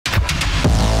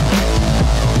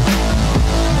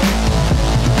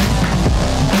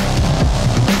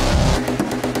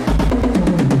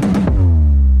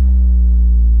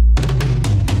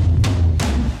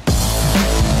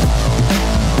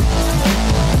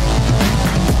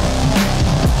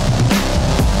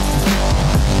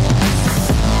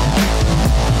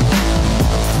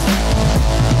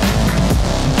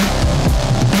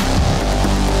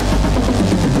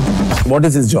What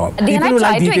is his job? Then I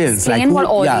tried to explain what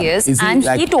Orry is, and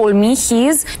he told me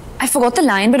I forgot the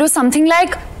line, but it was something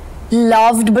like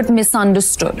loved but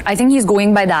misunderstood. I think he's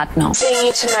going by that now. Seeing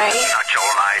you tonight. Not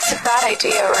your life. It's a bad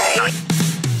idea, right?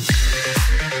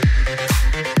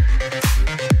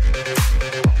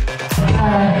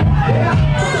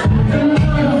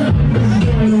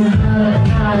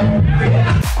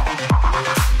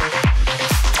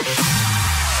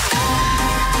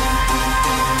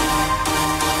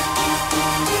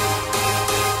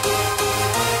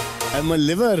 I'm a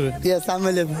liver. Yes, I'm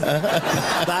a liver.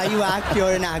 Why you act,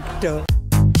 you're an actor.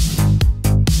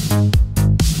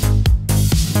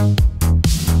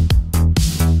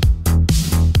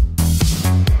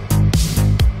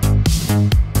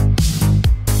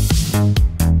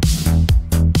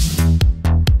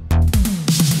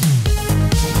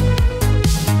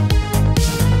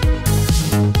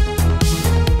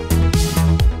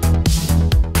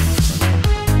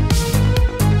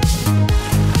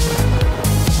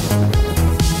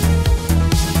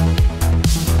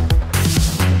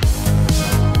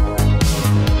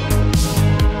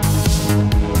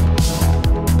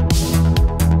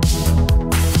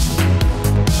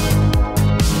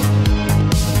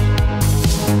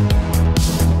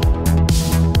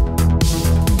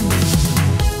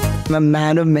 I'm a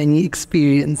man of many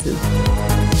experiences.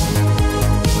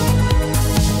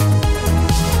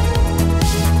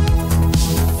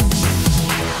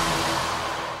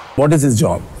 What is his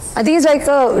job? I think he's like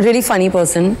a really funny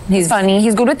person. He's funny.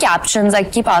 He's good with captions. I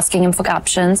keep asking him for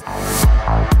captions.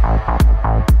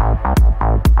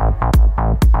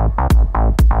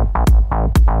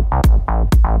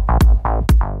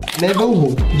 मैं वो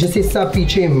हूँ जिसे सब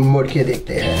पीछे मुड़ के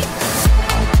देखते हैं.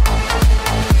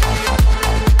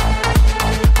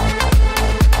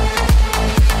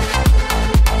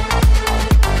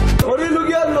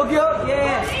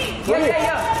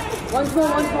 Once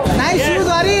more. Nice shoes,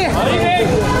 Orry.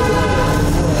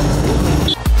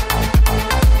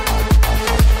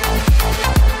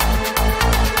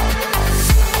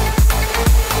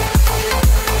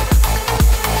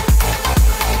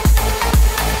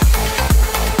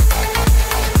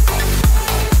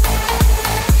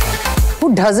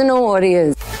 Who doesn't know what he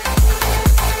is?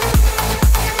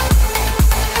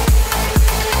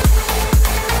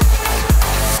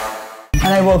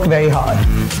 And I work very hard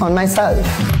on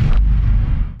myself.